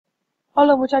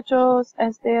Hola muchachos,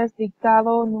 este es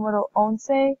dictado número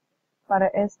 11 para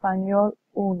Español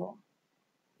 1.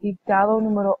 Dictado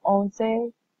número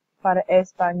 11 para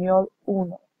Español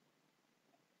 1.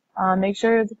 Make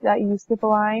sure that you skip a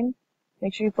line.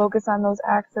 Make sure you focus on those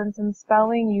accents and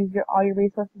spelling. Use all your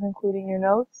resources, including your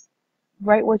notes.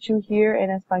 Write what you hear in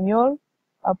Español.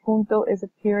 A punto is a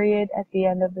period at the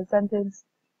end of the sentence,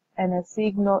 and a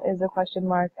signo is a question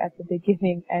mark at the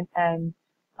beginning and end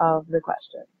of the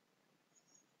question.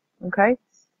 Okay,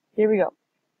 here we go.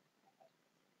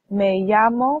 Me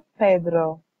llamo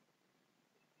Pedro.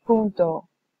 Punto.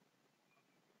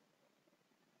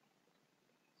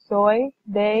 Soy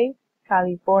de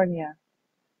California.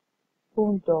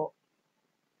 Punto.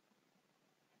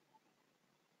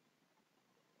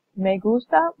 Me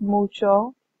gusta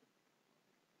mucho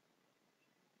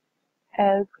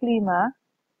el clima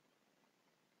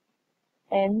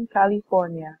en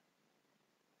California.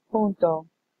 Punto.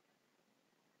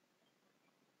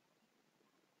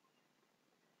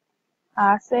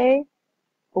 Hace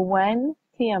buen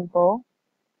tiempo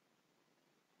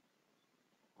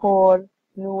por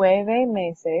 9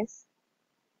 meses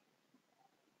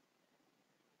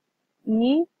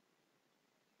y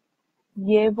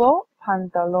llevo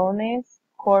pantalones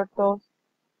cortos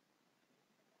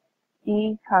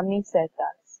y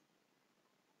camisetas.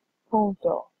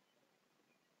 Punto.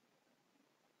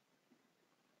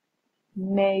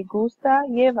 Me gusta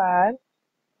llevar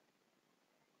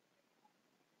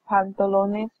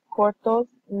pantalones cortos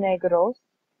negros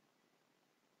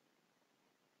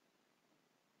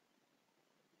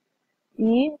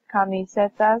y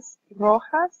camisetas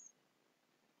rojas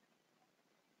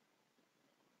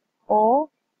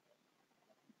o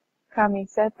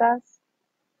camisetas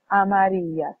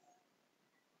amarillas.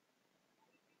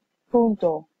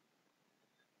 Punto.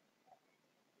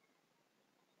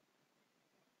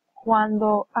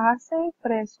 Cuando hace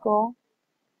fresco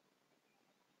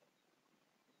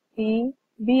y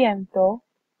viento,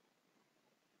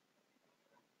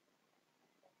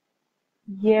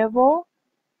 llevo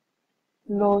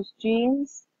los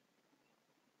jeans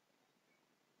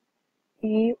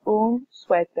y un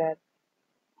suéter.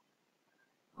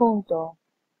 Punto.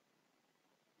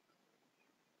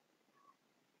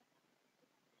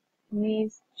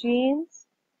 Mis jeans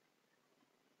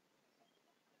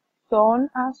son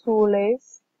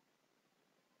azules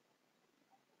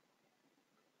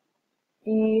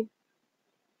y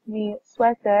mi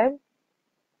suéter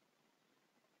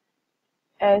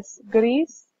es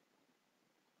gris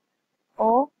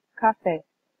o café.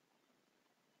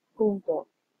 Punto.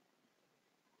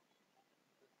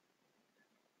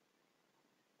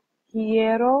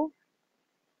 Quiero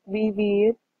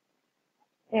vivir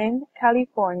en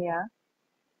California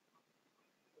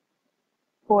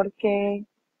porque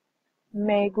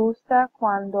me gusta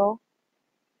cuando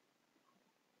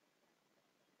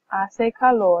hace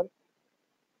calor,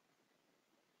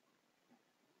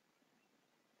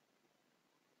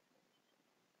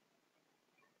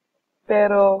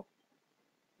 pero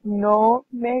no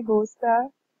me gusta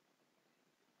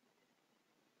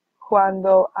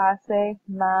cuando hace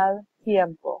mal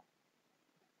tiempo.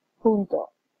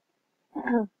 Punto.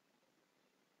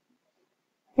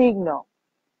 Signo.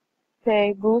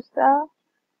 ¿Te gusta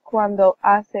cuando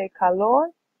hace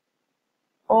calor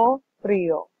o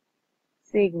frío?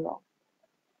 Signo.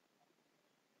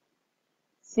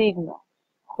 Signo.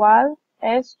 ¿Cuál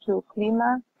es tu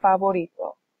clima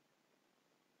favorito?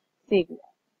 Signo.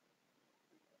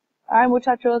 Alright,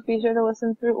 muchachos, be sure to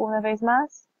listen through una vez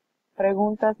más.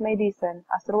 Preguntas me dicen.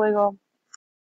 Hasta luego.